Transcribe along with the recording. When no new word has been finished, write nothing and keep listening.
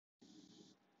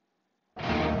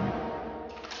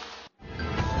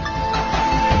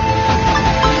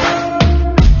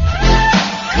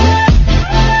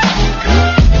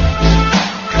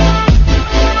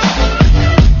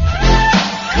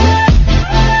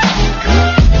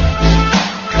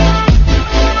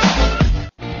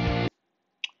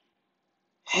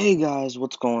Hey guys,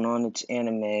 what's going on? It's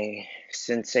Anime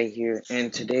Sensei here,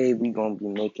 and today we're gonna be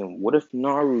making What If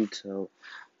Naruto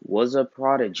Was a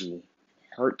Prodigy,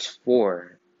 Part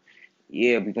 4.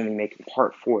 Yeah, we're gonna be making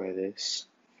Part 4 of this.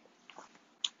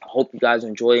 I hope you guys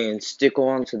enjoy it and stick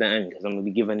on to the end because I'm gonna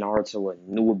be giving Naruto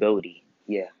a new ability.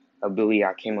 Yeah, ability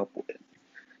I came up with.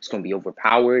 It's gonna be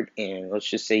overpowered, and let's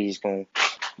just say he's gonna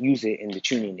use it in the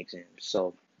tuning exam.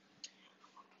 So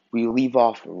we leave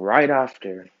off right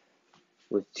after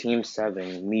with Team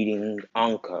 7 meeting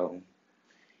Anko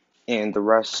and the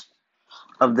rest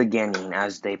of the Genin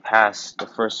as they pass the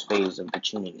first phase of the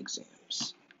tuning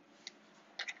exams.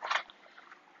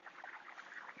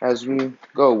 As we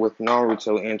go with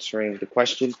Naruto answering the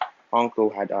question Anko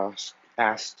had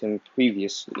asked him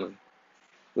previously,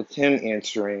 with him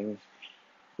answering,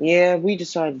 "Yeah, we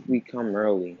decided we'd come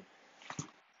early,"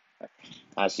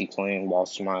 as he claimed while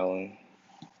smiling.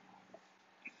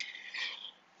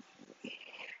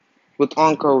 With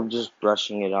Anko just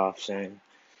brushing it off, saying,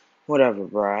 "Whatever,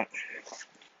 brat.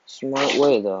 Smart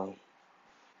way, though.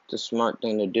 It's a smart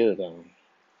thing to do, though.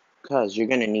 'Cause you're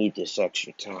gonna need this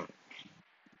extra time."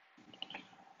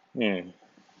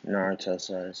 Naruto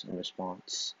says in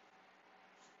response,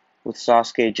 with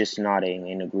Sasuke just nodding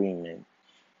in agreement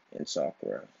and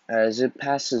Sakura. As it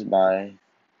passes by,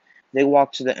 they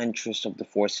walk to the entrance of the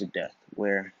Force of Death,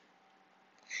 where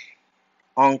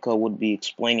Anka would be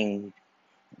explaining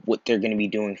what they're going to be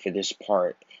doing for this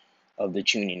part of the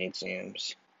tuning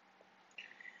exams.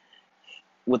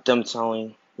 With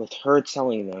her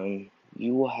telling them,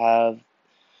 you will have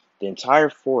the entire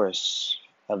Force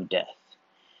of Death,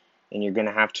 and you're going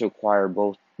to have to acquire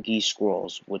both these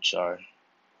scrolls, which are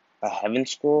a Heaven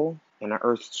Scroll and an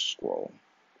Earth Scroll.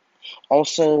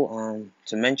 Also,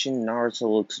 to mention, Naruto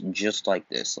looks just like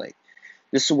this. Like,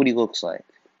 this is what he looks like.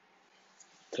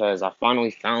 Because I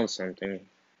finally found something.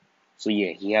 So,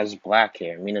 yeah, he has black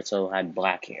hair. Minato had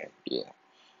black hair. Yeah.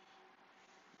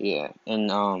 Yeah.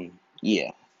 And,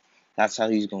 yeah. That's how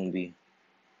he's gonna be.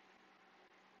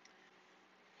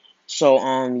 So,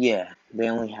 yeah.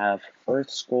 They only have Earth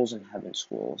Scrolls and Heaven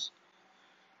Scrolls.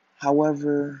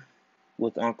 However,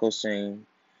 with Uncle saying,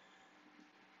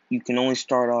 you can only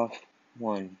start off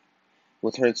one.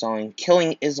 With her telling,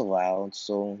 killing is allowed,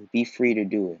 so be free to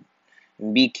do it.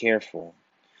 And be careful.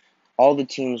 All the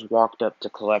teams walked up to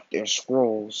collect their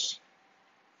scrolls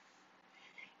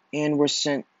and were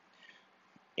sent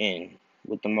in,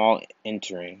 with them all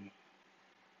entering,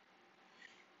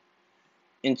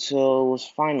 until it was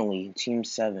finally Team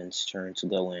 7's turn to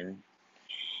go in.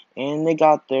 And they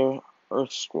got their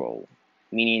Earth Scroll,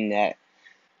 meaning that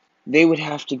they would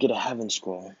have to get a Heaven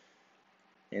Scroll.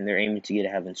 And they're aiming to get a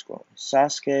Heaven Scroll.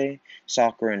 Sasuke,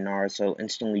 Sakura, and Naruto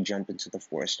instantly jump into the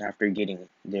forest after getting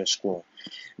their scroll.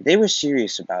 They were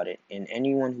serious about it, and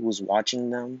anyone who was watching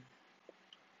them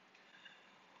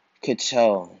could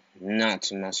tell not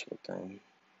to mess with them,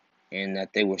 and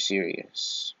that they were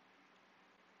serious,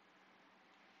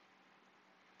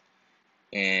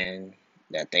 and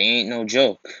that they ain't no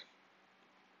joke.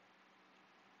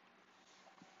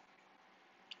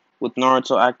 With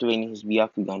Naruto activating his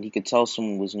Byakugan, he could tell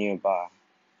someone was nearby.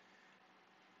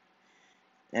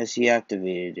 As he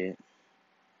activated it,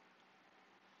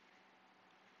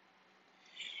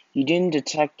 he didn't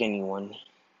detect anyone,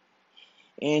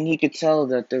 and he could tell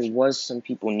that there was some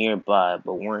people nearby,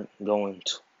 but weren't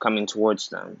coming towards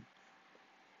them.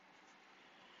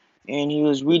 And he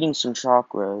was reading some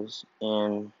chakras,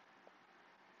 and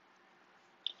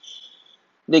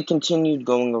they continued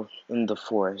going in the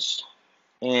forest.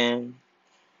 And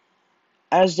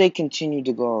as they continued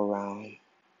to go around,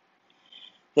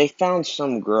 they found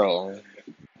some girl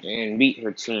and beat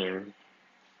her team.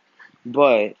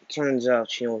 But turns out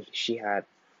she had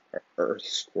her Earth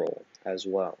Scroll as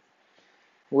well,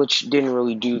 which didn't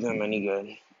really do them any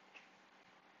good.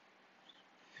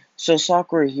 So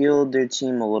Sakura healed their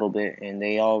team a little bit, and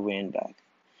they all ran back.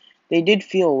 They did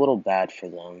feel a little bad for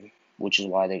them, which is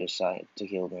why they decided to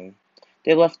heal them.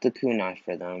 They left the kunai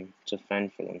for them to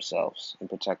fend for themselves and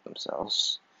protect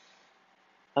themselves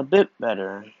a bit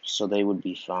better, so they would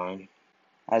be fine.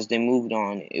 As they moved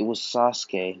on, it was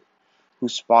Sasuke who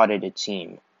spotted a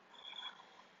team.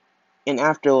 And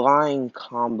after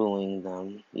comboing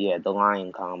them, yeah, the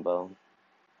lion combo,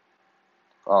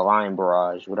 or lion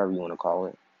barrage, whatever you want to call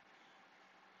it,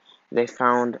 they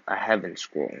found a Heaven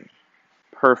Scroll.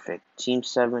 Perfect. Team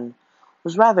 7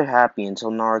 was rather happy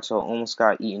until Naruto almost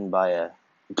got eaten by a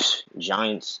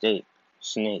giant snake.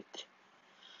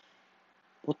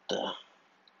 What the?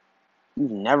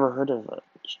 You've never heard of a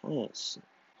giant snake?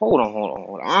 Hold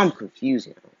on. I'm confused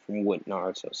now from what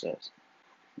Naruto says.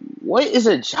 What is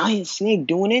a giant snake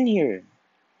doing in here?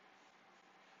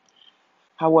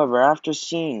 However, after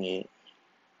seeing it,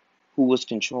 who was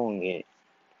controlling it,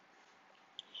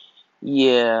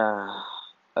 yeah,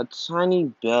 a tiny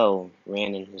bell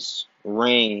rang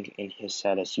in his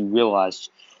head as he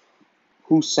realized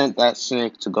who sent that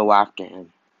snake to go after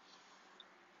him.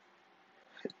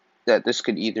 That this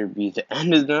could either be the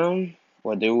end of them,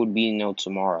 or there would be no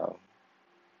tomorrow.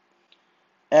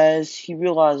 As he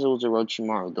realized it was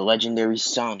Orochimaru, the legendary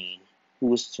Sannin, who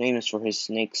was famous for his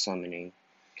snake summoning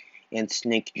and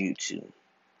snake jutsu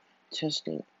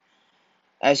testing.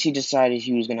 As he decided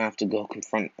he was going to have to go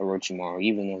confront Orochimaru,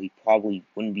 even though he probably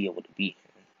wouldn't be able to beat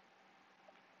him.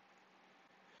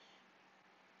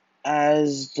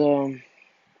 As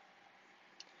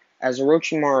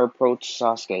Orochimaru approached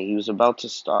Sasuke, he was about to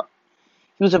stop.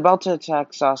 He was about to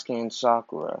attack Sasuke and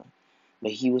Sakura,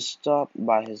 but he was stopped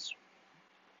by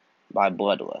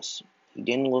Bloodless. He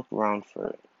didn't look around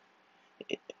for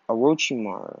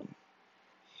Orochimaru,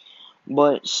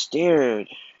 but stared.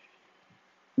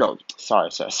 No, sorry,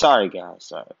 guys,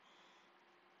 sorry.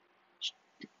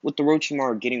 With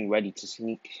Orochimaru getting ready to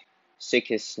sick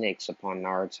his snakes upon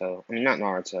Naruto. I mean, not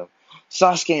Naruto.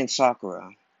 Sasuke and Sakura.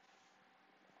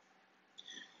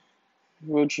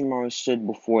 Orochimaru stood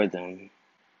before them,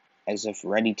 as if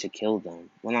ready to kill them.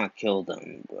 Well, not kill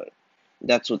them, but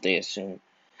that's what they assumed.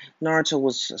 Naruto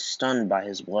was stunned by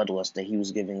his bloodlust that he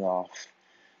was giving off.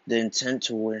 The intent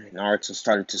to where Naruto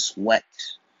started to sweat,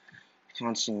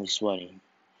 constantly sweating.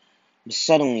 But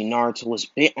suddenly, Naruto was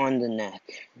bit on the neck,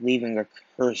 leaving a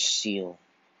curse seal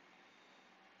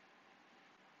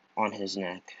on his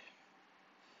neck.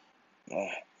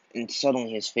 And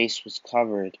suddenly his face was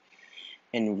covered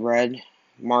in red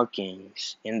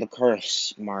markings, and the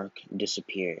curse mark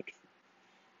disappeared.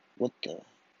 What the?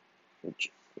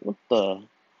 What the?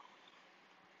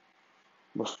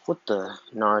 What the?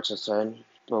 Naruto said,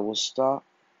 but was stopped.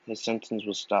 His sentence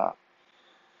was stopped.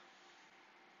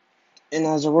 And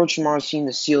as Orochimaru seen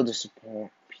the seal disappear,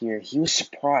 he was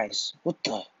surprised. What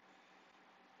the?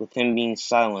 With him being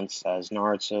silenced as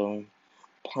Naruto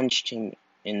punched him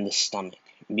in the stomach,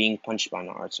 being punched by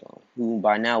Naruto, who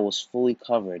by now was fully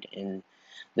covered in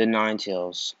the Nine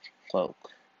Tails cloak.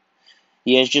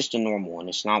 Yeah, it's just a normal one.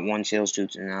 It's not One Tails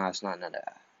Jutsu. Nah, it's not none of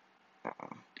that.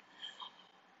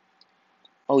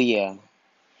 Oh yeah,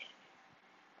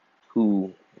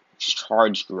 who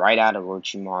charged right out of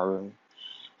Orochimaru.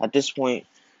 At this point,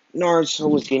 Naruto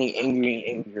was getting angry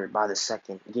and angrier by the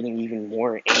second, getting even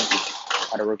more angry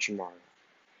at Orochimaru,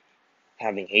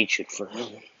 having hatred for him.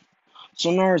 So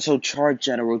Naruto charged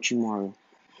at Orochimaru,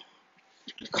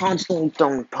 constantly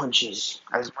throwing punches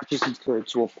as much as he could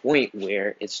to a point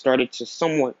where it started to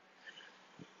somewhat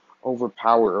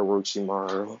overpower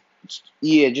Orochimaru.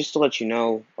 Yeah, just to let you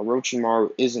know,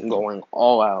 Orochimaru isn't going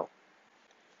all out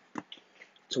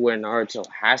to where Naruto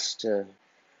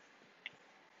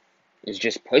is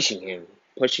just pushing him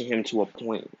to a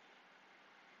point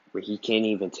where he can't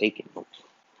even take it.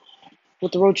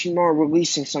 With Orochimaru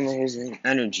releasing some of his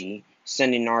energy,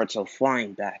 sending Naruto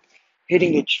flying back,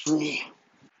 hitting a tree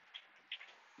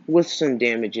with some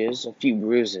damages, a few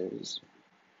bruises.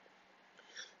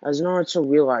 As Naruto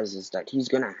realizes that he's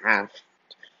gonna have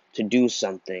to do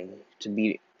something to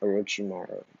beat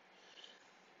Orochimaru,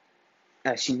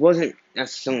 as he wasn't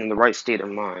necessarily in the right state of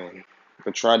mind,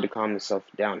 but tried to calm himself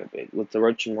down a bit, with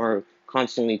Orochimaru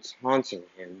constantly taunting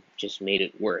him, just made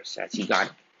it worse as he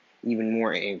got even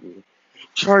more angry,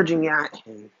 charging at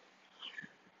him,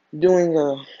 doing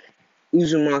a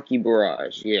Uzumaki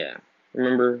barrage, yeah,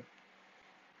 remember?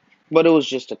 But it was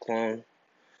just a clone,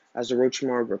 as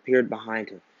Orochimaru appeared behind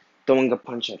him, throwing a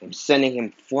punch at him, sending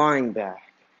him flying back.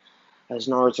 As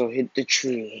Naruto hit the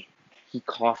tree, he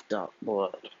coughed up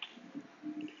blood.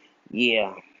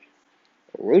 Yeah,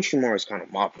 Orochimaru is kind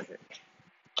of mopping him.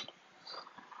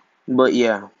 But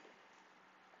yeah,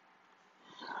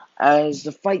 as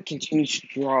the fight continued to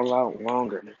draw out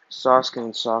longer, Sasuke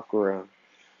and Sakura,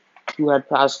 who had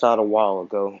passed out a while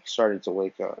ago, started to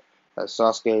wake up. As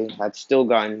Sasuke had still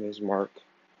gotten his mark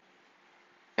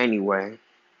anyway.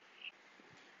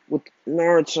 With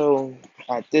Naruto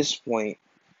at this point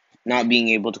not being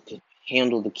able to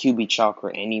handle the Kyuubi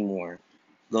chakra anymore,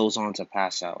 goes on to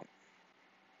pass out.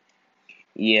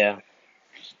 Yeah,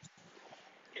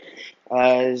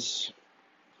 as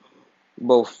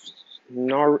both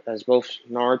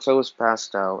Naruto was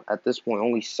passed out, at this point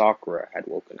only Sakura had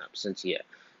woken up. Since yeah,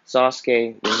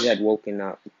 Sasuke, when he had woken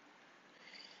up,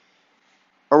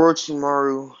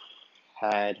 Orochimaru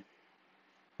had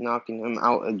knocking him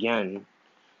out again,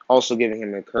 also giving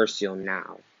him a curse seal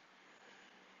now.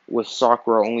 With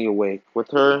Sakura only awake,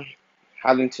 with her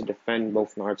having to defend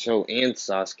both Naruto and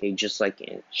Sasuke, just like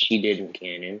she did in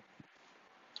canon.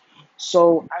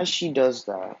 So as she does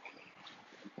that,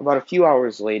 about a few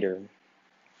hours later,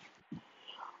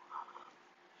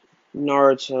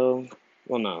 Naruto,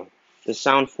 well no, the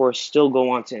Sound Force still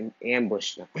go on to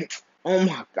ambush them. Oh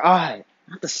my god,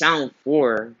 not the Sound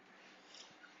Four.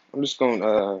 I'm just going,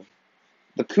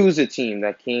 the Kuza team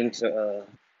that came to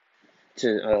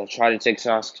try to take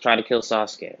try to kill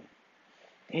Sasuke.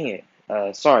 Dang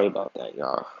it. Sorry about that,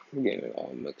 y'all. I'm getting it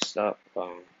all mixed up. But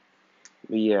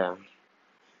yeah,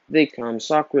 they come.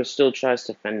 Sakura still tries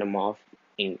to fend them off,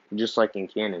 just like in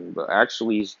canon, but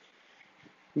actually,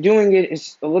 doing it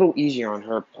is a little easier on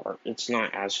her part. It's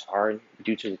not as hard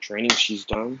due to the training she's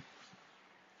done,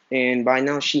 and by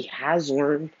now she has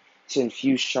learned to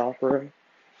infuse chakra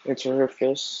into her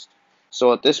fist.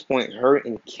 So at this point, her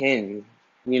and Ken,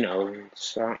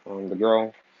 the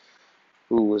girl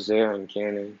who was there in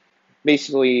canon.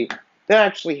 Basically, they're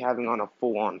actually having on a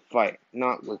full-on fight,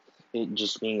 not with it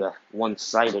just being a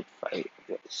one-sided fight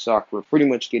with Sakura pretty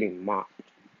much getting mocked.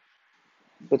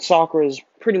 But Sakura is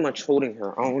pretty much holding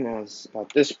her own as at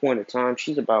this point in time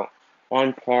she's about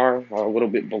on par or a little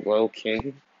bit below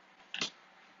Ken.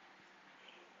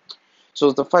 So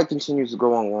as the fight continues to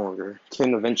go on longer,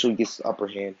 Ken eventually gets the upper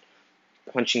hand,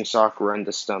 punching Sakura in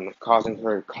the stomach, causing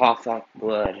her to cough up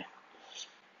blood,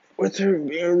 with her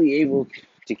barely able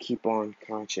to keep on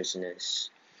consciousness.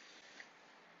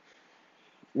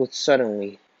 But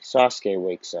suddenly, Sasuke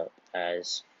wakes up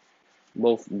as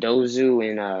both Dozu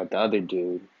and the other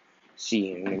dude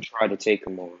see him and try to take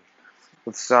him on.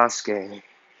 With Sasuke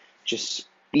just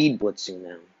speed blitzing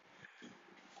them,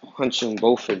 punching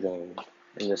both of them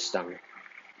in the stomach,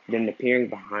 then appearing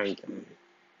behind them,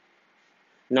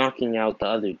 knocking out the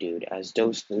other dude as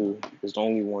Dozu is the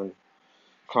only one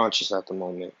conscious at the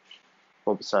moment,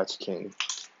 well besides King.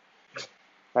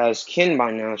 As Kin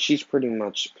by now, she's pretty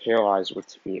much paralyzed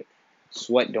with fear,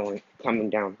 sweat coming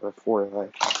down her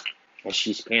forehead as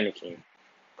she's panicking,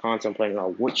 contemplating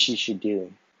on what she should do.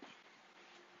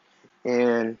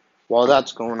 And while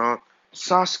that's going on,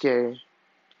 Sasuke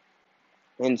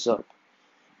ends up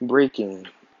breaking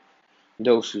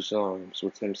Dosu's arms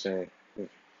with him saying,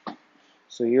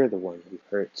 "So you're the one who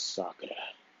hurt Sakura.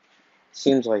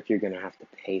 Seems like you're gonna have to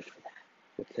pay for that."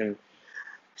 With him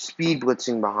speed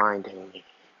blitzing behind him,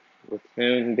 with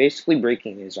him basically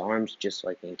breaking his arms just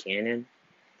like in canon.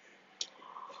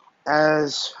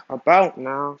 As about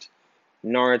now,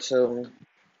 Naruto,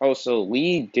 also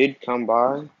Lee did come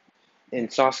by, and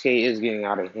Sasuke is getting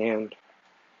out of hand.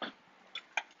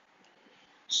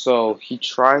 So he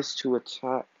tries to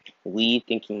attack Lee,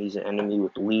 thinking he's an enemy,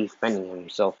 with Lee fending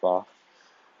himself off.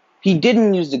 He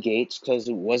didn't use the gates because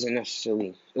it wasn't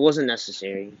necessary,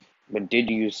 but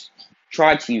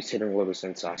tried to use Hidden Lotus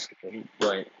on Sasuke,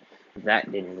 but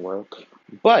that didn't work.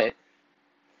 But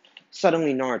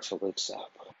suddenly Naruto wakes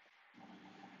up.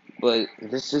 But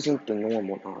this isn't the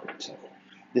normal Naruto.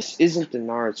 This isn't the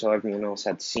Naruto everyone else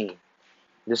had seen.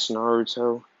 This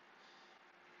Naruto,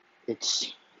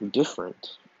 it's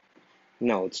different.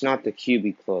 No, it's not the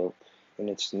QB cloak, and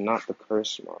it's not the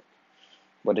curse mark,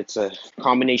 but it's a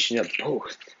combination of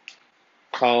both,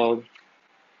 called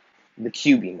the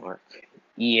QB mark.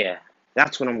 Yeah,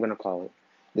 that's what I'm gonna call it.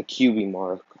 The QB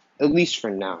mark. At least for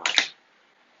now.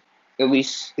 At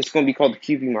least it's gonna be called the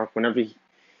QB mark whenever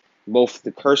both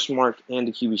the curse mark and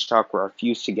the QB chakra are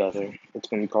fused together. It's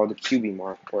gonna be called the QB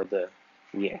mark, or the,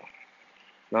 yeah,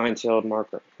 nine-tailed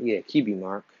marker. Yeah, QB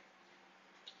mark.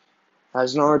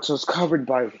 As Naruto's covered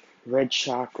by red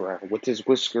chakra with his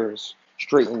whiskers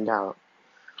straightened out,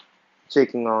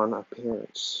 taking on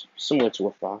appearance similar to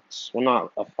a fox. Well,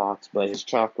 not a fox, but his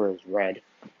chakra is red.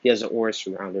 He has an aura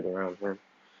surrounded around him.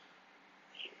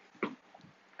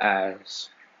 As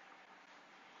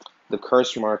the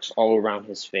curse marks all around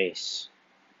his face,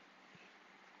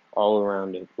 all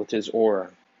around it, with his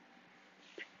aura,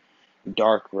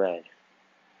 dark red,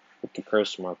 with the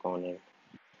curse mark on him.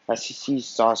 As he sees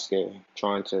Sasuke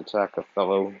trying to attack a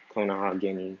fellow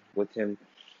Konoha with him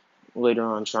later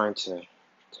on trying to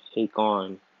take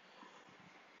on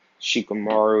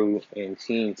Shikamaru and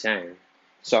Team 10,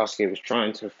 Sasuke was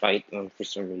trying to fight them for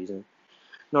some reason.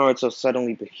 Naruto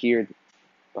suddenly appeared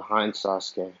behind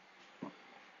Sasuke.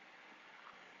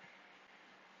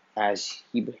 As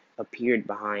he appeared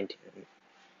behind him,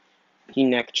 he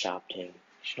neck chopped him,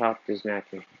 chopped his neck,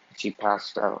 and he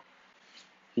passed out.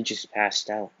 He just passed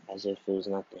out as if it was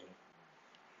nothing.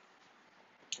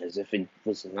 As if it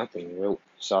was nothing.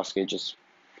 Sasuke just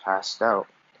passed out.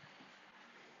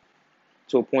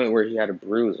 To a point where he had a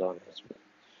bruise on his.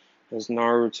 As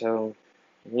Naruto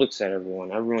looks at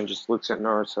everyone. Everyone just looks at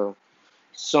Naruto.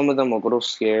 Some of them a little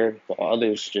scared, while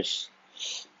others just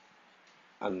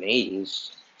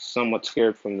amazed. somewhat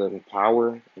scared from the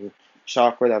power and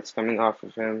chakra that's coming off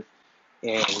of him,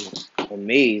 and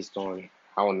amazed on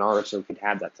how Naruto could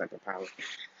have that type of power.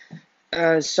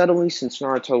 Suddenly, since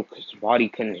Naruto's body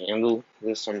couldn't handle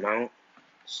this amount,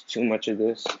 it's too much of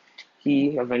this,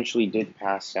 he eventually did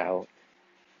pass out.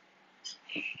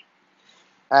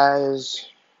 As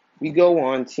we go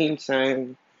on, Team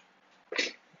 10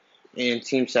 and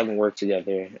Team 7 work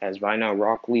together, as by now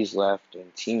Rock Lee's left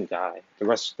and Team Guy, the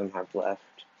rest of them have left.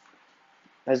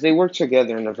 As they work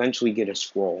together and eventually get a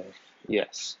scroll.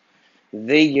 Yes,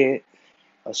 they get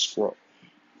a scroll.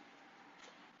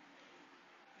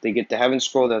 They get the heaven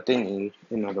scroll that they need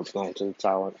in order to go into the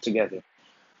tower together.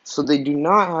 So they do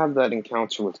not have that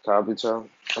encounter with Kabuto,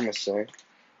 I must say.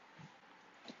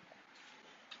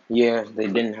 Yeah, they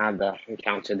didn't have that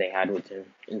encounter they had with him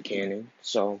in canon.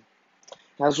 So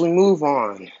as we move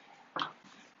on,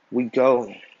 we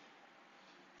go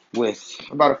with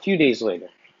about a few days later,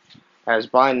 as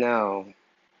by now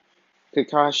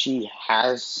Kakashi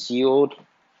has sealed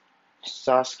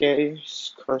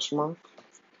Sasuke's curse mark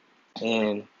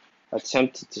and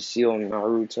attempted to seal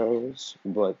Naruto's,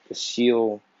 but the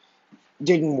seal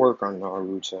didn't work on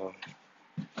Naruto.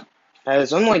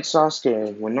 As unlike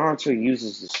Sasuke, when Naruto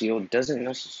uses the seal, it doesn't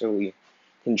necessarily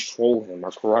control him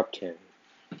or corrupt him,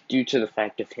 due to the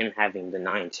fact of him having the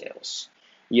Nine Tails.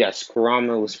 Yes,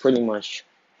 Kurama was pretty much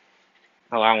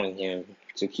allowing him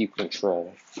to keep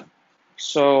control.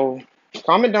 So,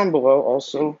 comment down below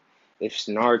also if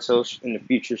Naruto in the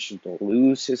future should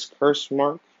lose his curse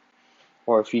mark,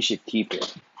 or if he should keep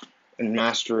it and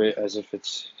master it as if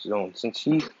it's his own, since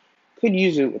he could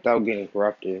use it without getting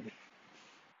corrupted.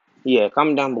 Yeah,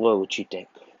 comment down below what you think.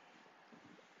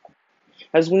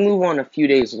 As we move on a few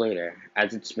days later,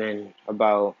 as it's been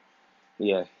about,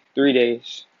 3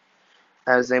 days,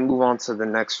 as they move on to the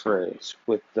next phrase,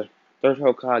 with the third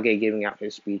Hokage giving out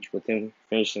his speech, with him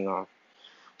finishing off.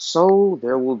 So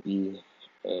there will be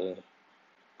a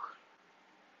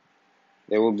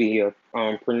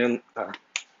whatchamacallit?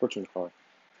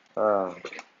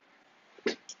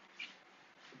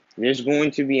 There's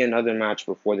going to be another match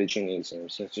before the Chunin exam,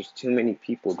 since there's too many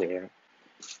people there.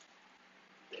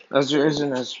 As there's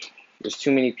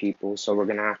too many people, so we're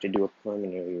gonna have to do a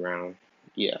preliminary round.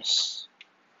 Yes.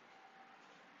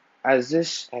 As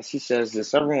he says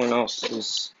this, everyone else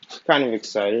is kind of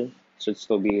excited, should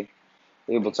still be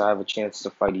able to have a chance to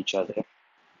fight each other.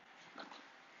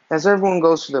 As everyone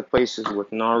goes to their places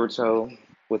with Naruto,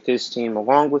 with his team,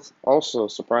 along with also,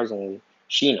 surprisingly,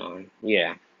 Shinon.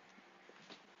 Yeah.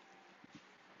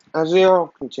 As they all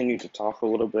continue to talk a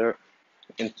little bit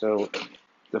until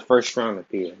the first round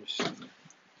appears.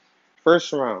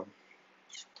 First round.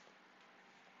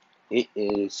 It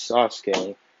is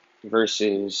Sasuke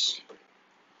versus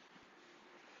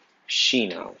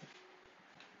Shino.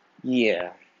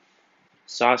 Yeah.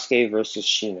 Sasuke versus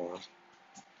Shino.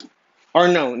 Or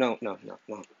no. I'm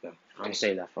gonna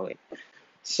say that for later.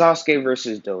 Sasuke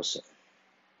versus Dosu.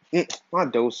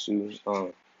 Not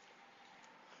Dosu.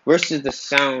 Versus the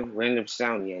random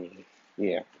sound Yeti.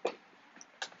 Yeah.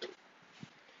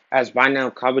 As by now,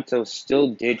 Kabuto still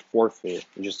did forfeit,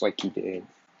 just like he did.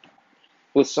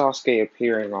 With Sasuke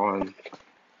appearing on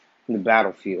the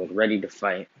battlefield, ready to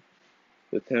fight.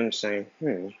 With him saying,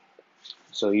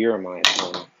 so you're my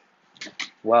opponent.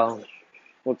 Well,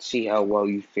 let's see how well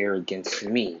you fare against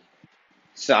me,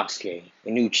 Sasuke,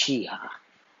 an Uchiha.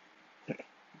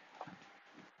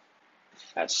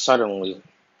 As suddenly,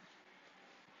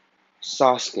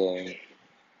 Sasuke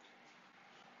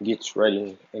gets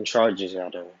ready and charges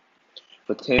at him.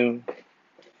 With him,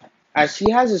 as he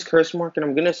has his curse mark, and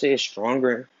I'm gonna say it's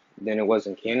stronger than it was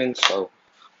in canon, so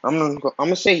I'm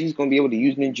gonna say he's gonna be able to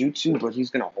use ninjutsu, but he's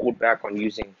gonna hold back on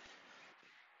using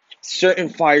certain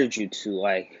fire jutsu,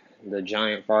 like the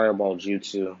giant fireball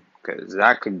jutsu, because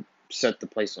that could set the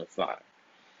place on fire,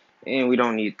 and we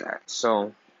don't need that.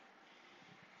 So,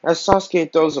 as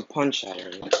Sasuke throws a punch at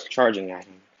him, charging at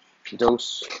him,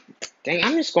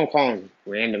 I'm just gonna call him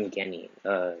random Genny.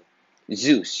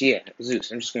 Zeus, yeah,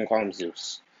 Zeus. I'm just gonna call him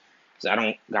Zeus, because I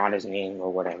don't got his name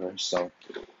or whatever. So,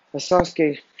 as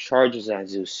Sasuke charges at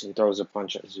Zeus and throws a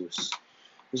punch at Zeus,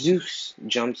 Zeus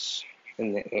jumps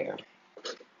in the air,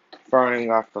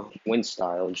 firing off a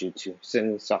wind-style jutsu,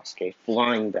 sending Sasuke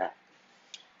flying back.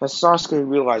 As Sasuke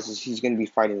realizes he's going to be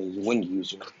fighting his wind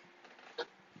user,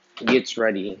 he gets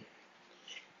ready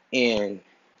and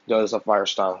does a fire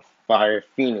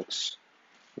phoenix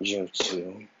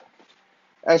jutsu.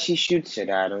 As he shoots it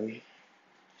at him,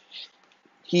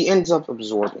 he ends up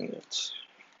absorbing it.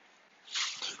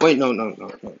 Wait, no.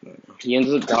 He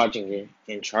ends up dodging it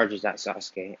and charges at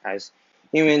Sasuke as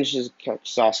He manages to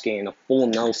catch Sasuke in a full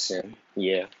Nelson,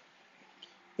 yeah,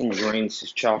 and drains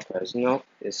his chakras. No,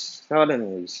 it's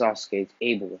suddenly Sasuke is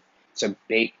able to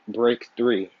break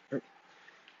free.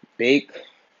 Bake,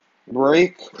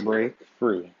 break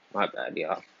free. My bad,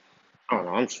 y'all. I don't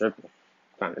know, I'm tripping.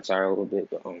 Kind of tired a little bit,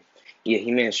 but yeah,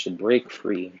 he managed to break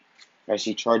free as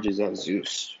he charges at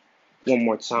Zeus one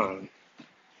more time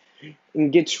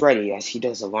and gets ready as he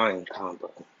does a lion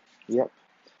combo. Yep,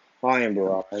 lion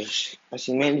barrage. As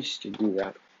he managed to do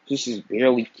that, Zeus is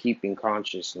barely keeping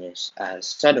consciousness as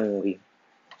suddenly,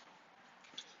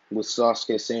 with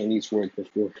Sasuke saying these words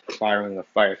before firing a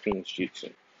Fire Phoenix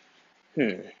Jutsu.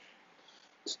 To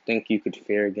think you could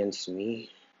fare against me?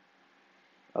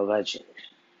 A legend.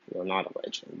 Well, not a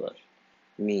legend, but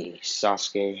me,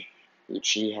 Sasuke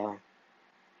Uchiha.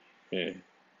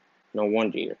 No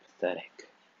wonder you're pathetic.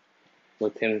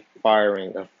 With him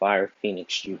firing a Fire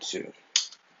Phoenix Jutsu.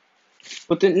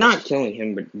 But then not killing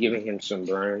him, but giving him some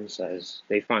burns as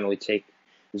they finally take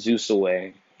Zeus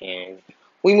away. And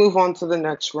we move on to the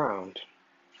next round.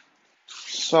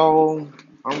 So,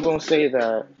 I'm going to say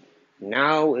that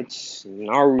now it's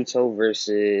Naruto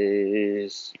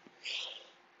versus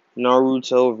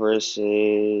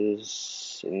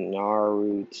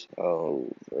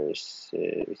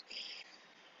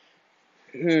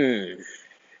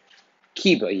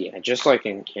Kiba, yeah, just like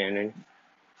in canon,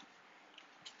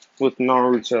 with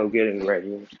Naruto getting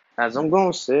ready. As I'm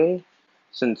gonna say,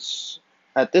 since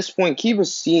at this point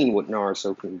Kiba's seen what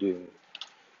Naruto can do,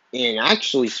 and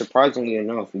actually, surprisingly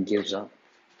enough, he gives up.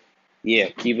 Yeah,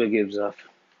 Kiba gives up.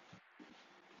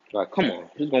 Like, come on,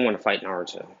 who's gonna want to fight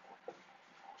Naruto?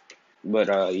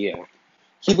 But yeah,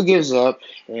 Kiba gives up,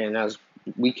 and as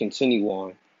we continue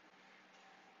on,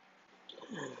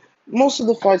 most of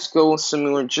the fights go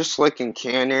similar, just like in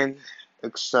canon,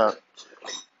 except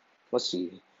let's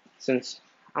see. Since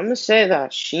I'm gonna say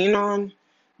that Shinon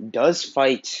does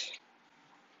fight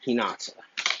Hinata.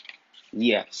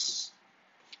 Yes.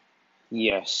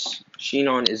 Yes.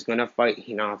 Shinon is gonna fight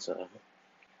Hinata.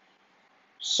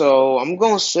 So I'm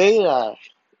gonna say that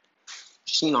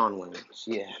Shinon wins,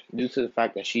 yeah. Due to the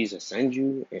fact that she's a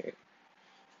Senju and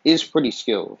is pretty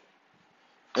skilled.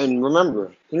 And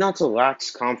remember, Hinata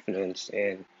lacks confidence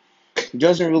and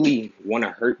doesn't really want to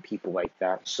hurt people like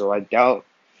that. So I doubt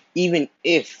even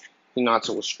if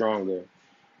Hinata was stronger,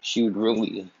 she would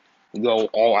really go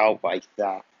all out like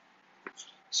that.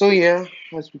 So yeah,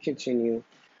 as we continue,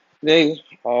 they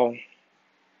all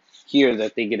hear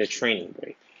that they get a training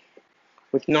break,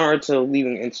 with Naruto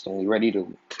leaving instantly, ready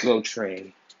to go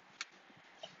train.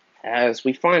 As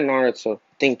we find Naruto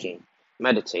thinking,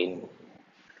 meditating.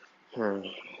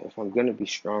 If I'm gonna be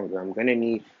stronger, I'm gonna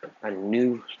need a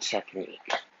new technique.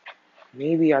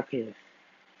 Maybe I can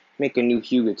make a new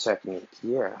hyuga technique.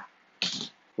 Yeah.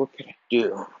 What could I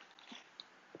do?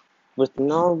 With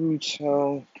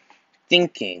Naruto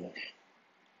thinking,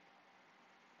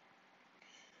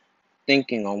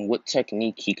 on what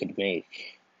technique he could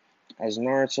make. As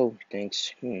Naruto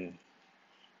thinks,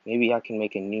 maybe I can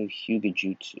make a new hyuga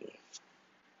jutsu.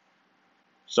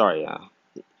 Sorry,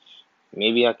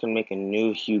 maybe I can make a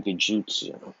new hyuga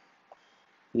jutsu.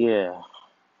 Yeah.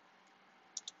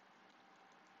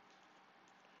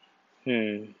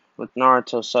 With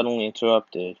Naruto suddenly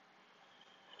interrupted,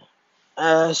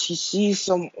 as he sees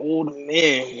some old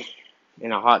man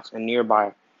in a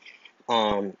nearby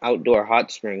outdoor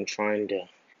hot spring trying to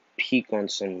peek on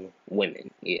some women.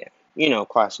 Yeah.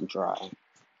 Classic dry.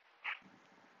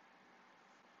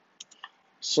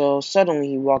 So suddenly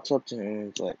he walks up to him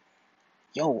and is like,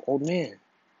 "Yo, old man,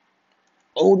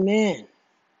 let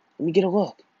me get a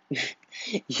look."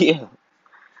 Yeah,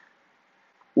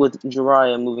 with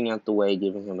Jiraiya moving out the way,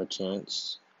 giving him a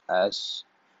chance. As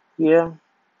yeah,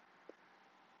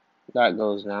 that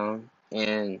goes down,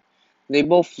 and they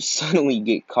both suddenly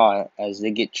get caught as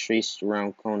they get chased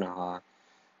around Konoha,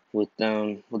 with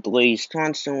the ladies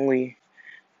constantly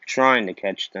trying to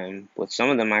catch them, with some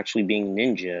of them actually being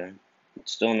ninja, but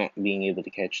still not being able to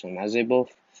catch them, as they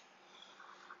both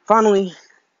finally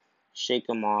shake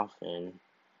them off, and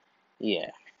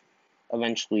yeah,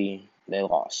 eventually they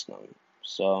lost them.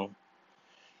 So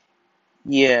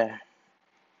yeah,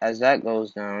 as that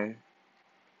goes down,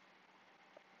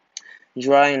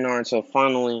 Jiraiya and Naruto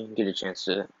finally get a chance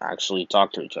to actually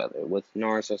talk to each other, with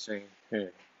Naruto saying,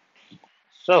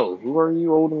 "So, who are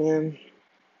you, old man?"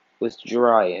 With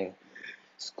Jiraiya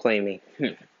claiming,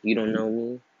 "You don't know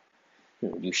me?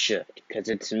 You should, because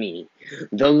it's me,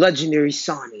 the legendary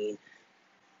Sonic.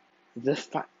 The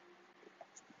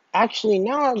Actually,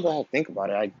 now that I think about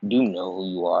it, I do know who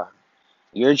you are.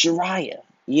 You're Jiraiya.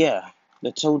 Yeah,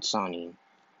 the Toad Sonic.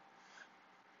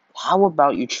 How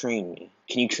about you train me?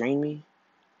 Can you train me?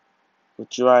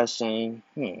 With Jiraiya saying,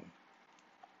 you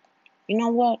know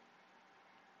what?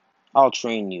 I'll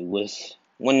train you. With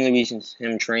one of the reasons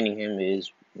him training him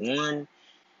is one,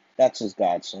 that's his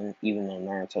godson, even though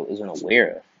Naruto isn't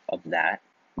aware of that.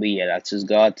 But yeah, that's his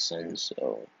godson,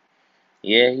 so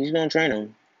yeah, he's gonna train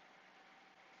him.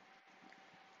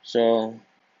 So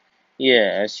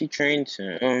yeah, as he trains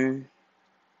him,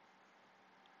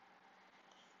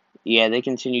 yeah, they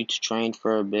continue to train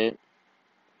for a bit.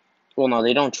 Well, no,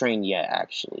 they don't train yet,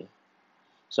 actually.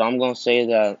 So I'm gonna say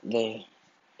that they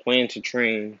plan to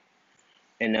train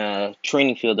in a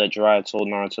training field that Jiraiya told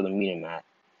Naruto to meet him at.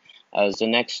 As the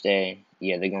next day,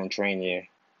 yeah, they're gonna train there.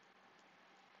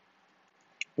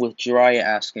 With Jiraiya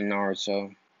asking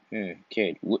Naruto,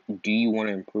 kid, what do you want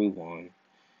to improve on?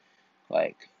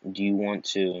 Like, do you want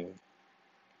to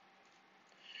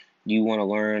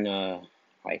learn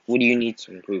like what do you need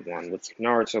to improve on? With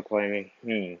Naruto claiming,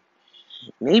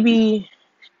 maybe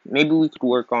we could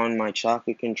work on my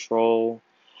chakra control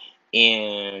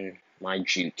and my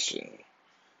jutsu.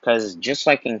 Cause just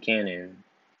like in canon,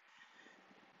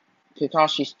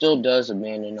 Kakashi still does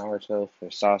abandon Naruto for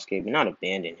Sasuke, but not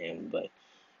abandon him, but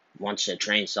wants to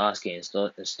train Sasuke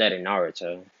instead of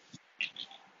Naruto.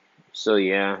 So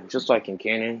yeah, just like in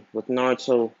canon, with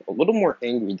Naruto a little more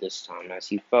angry this time, as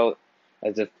he felt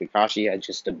as if Kakashi had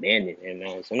just abandoned him,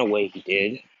 as in a way he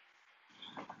did.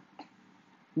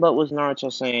 But with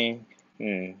Naruto saying,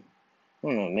 I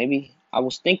don't know, maybe I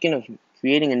was thinking of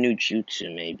creating a new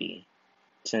jutsu, maybe.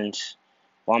 Since,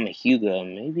 well, I'm a hyuga,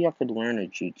 maybe I could learn a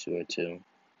jutsu or two.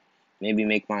 Maybe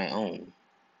make my own.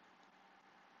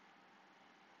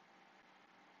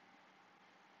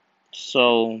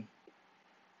 So,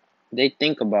 they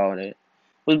think about it.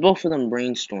 With both of them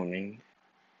brainstorming,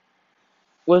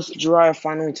 with Jiraiya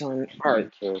finally telling me,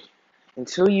 alright, kid,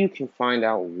 until you can find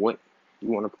out what you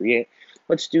want to create,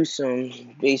 let's do some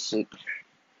basic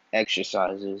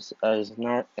exercises. As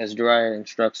Jiraiya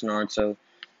instructs Naruto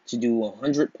to do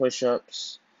 100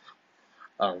 push-ups,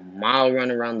 a mile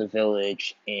run around the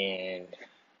village, and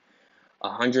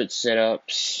 100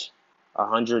 sit-ups,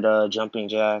 100 jumping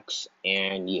jacks,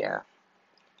 and yeah.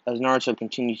 As Naruto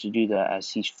continued to do that, as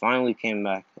he finally came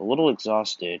back a little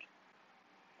exhausted,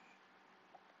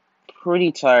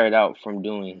 pretty tired out from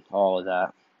doing all of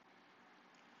that.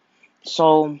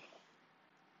 So,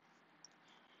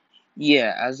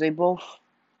 yeah, as they both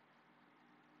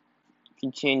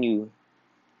continue,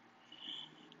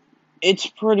 it's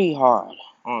pretty hard,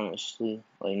 honestly.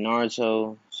 Like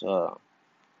Naruto's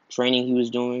training he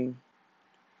was doing.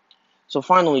 So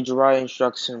finally, Jiraiya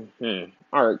instructs him,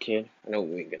 alright, kid, I know what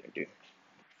we're gonna do.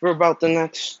 For about the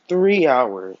next 3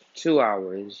 hours, 2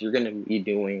 hours, you're gonna be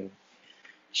doing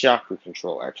chakra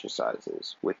control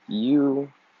exercises. With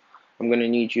you, I'm gonna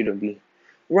need you to be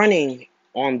running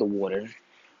on the water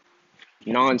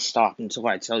non-stop until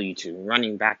I tell you to,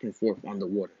 running back and forth on the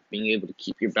water, being able to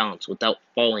keep your balance without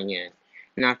falling in.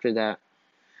 And after that,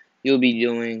 you'll be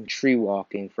doing tree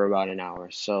walking for about an hour.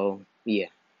 So, yeah,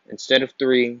 instead of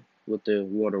 3 with the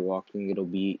water walking, it'll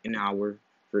be an hour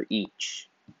for each.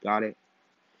 Got it?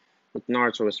 With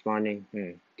Naruto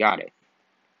responding, got it.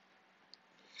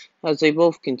 As they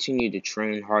both continue to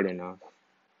train hard enough.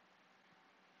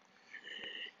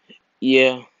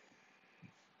 Yeah,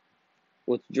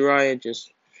 with Jiraiya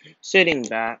just sitting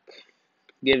back,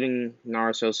 giving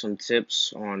Naruto some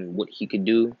tips on what he could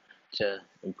do to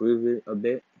improve it a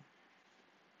bit.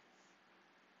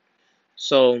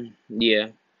 So, yeah,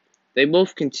 they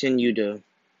both continue to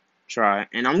try.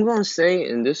 And I'm going to say,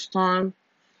 in this time,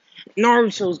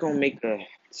 Naruto's going to make a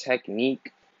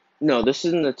technique. No, this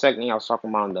isn't the technique I was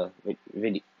talking about in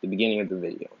the beginning of the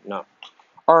video. No.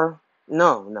 Or,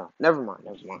 no, never mind.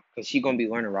 Because he's going to be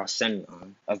learning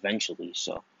Rasengan eventually,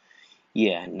 so,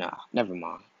 yeah, nah, never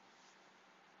mind.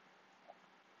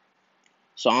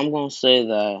 So I'm going to say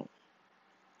that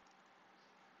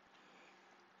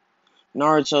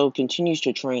Naruto continues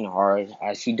to train hard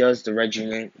as he does the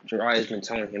regimen Jiraiya's been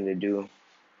telling him to do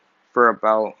for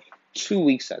about 2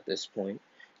 weeks at this point.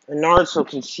 And Naruto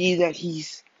can see that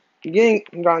he's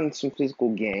gotten some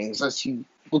physical gains as he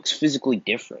looks physically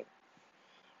different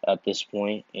at this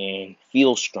point and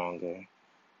feels stronger.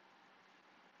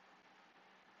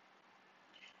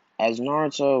 As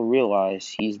Naruto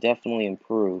realized he's definitely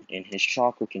improved and his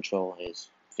chakra control is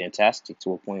fantastic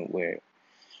to a point where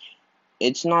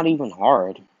it's not even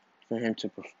hard for him to.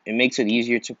 It makes it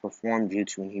easier to perform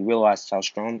jutsu, and he realized how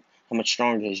much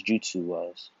stronger his jutsu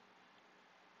was.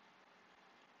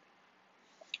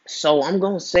 So I'm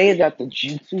gonna say that the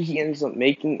jutsu he ends up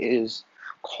making is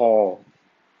called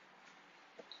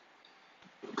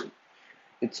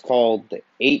It's called the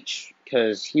H,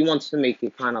 because he wants to make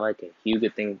it kind of like a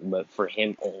hyuga thing, but for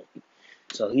him only.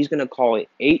 So he's gonna call it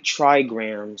 8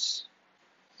 trigrams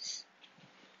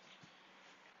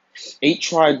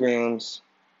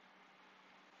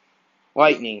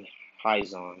lightning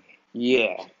hyzon.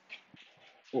 Yeah,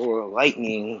 or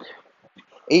lightning.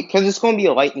 Eight, because it's gonna be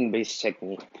a lightning based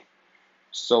technique.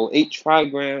 So 8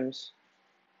 trigrams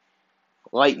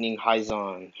lightning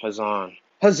hazan.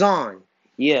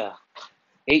 Yeah,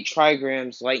 8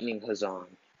 trigrams lightning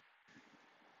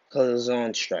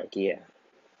hazan strike. Yeah,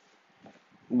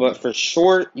 but for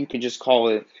short, you could just call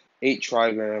it 8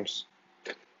 trigrams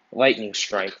lightning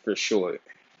strike for short.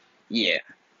 Yeah.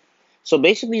 So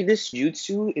basically, this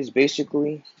jutsu is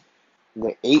basically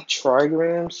the 8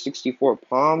 trigrams, 64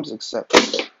 palms, except,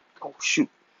 oh shoot,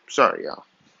 sorry y'all.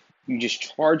 You just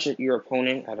charge at your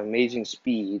opponent at amazing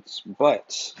speeds,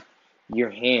 but your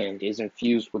hand is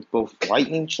infused with both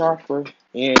lightning chakra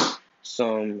and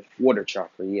some water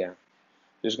chakra. Yeah,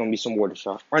 there's gonna be some water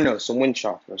chakra, or no, some wind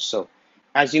chakra. So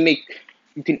as you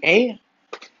can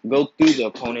go through the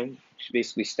opponent,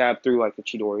 basically stab through like a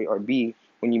Chidori, or B,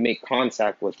 when you make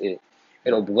contact with it,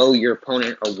 it'll blow your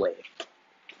opponent away.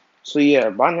 So yeah,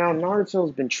 by now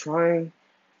Naruto's been trying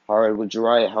hard with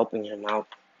Jiraiya helping him out,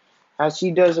 as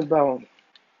he does about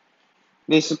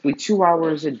basically 2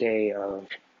 hours a day of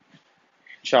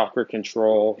chakra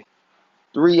control,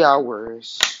 3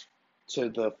 hours to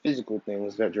the physical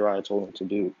things that Jiraiya told him to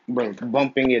do,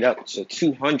 bumping it up to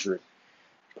 200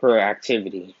 per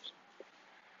activity.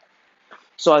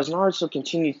 So as Naruto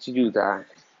continues to do that,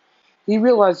 he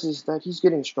realizes that he's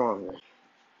getting stronger.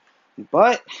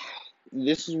 But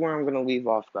this is where I'm gonna leave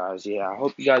off, guys. Yeah, I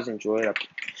hope you guys enjoyed it.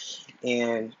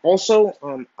 And also,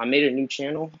 I made a new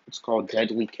channel. It's called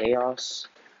Deadly Chaos.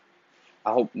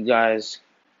 I hope you guys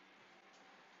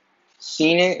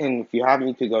seen it, and if you haven't,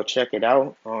 you could go check it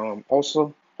out.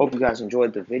 Also, hope you guys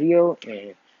enjoyed the video,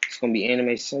 and it's gonna be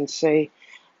Anime Sensei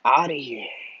out of here.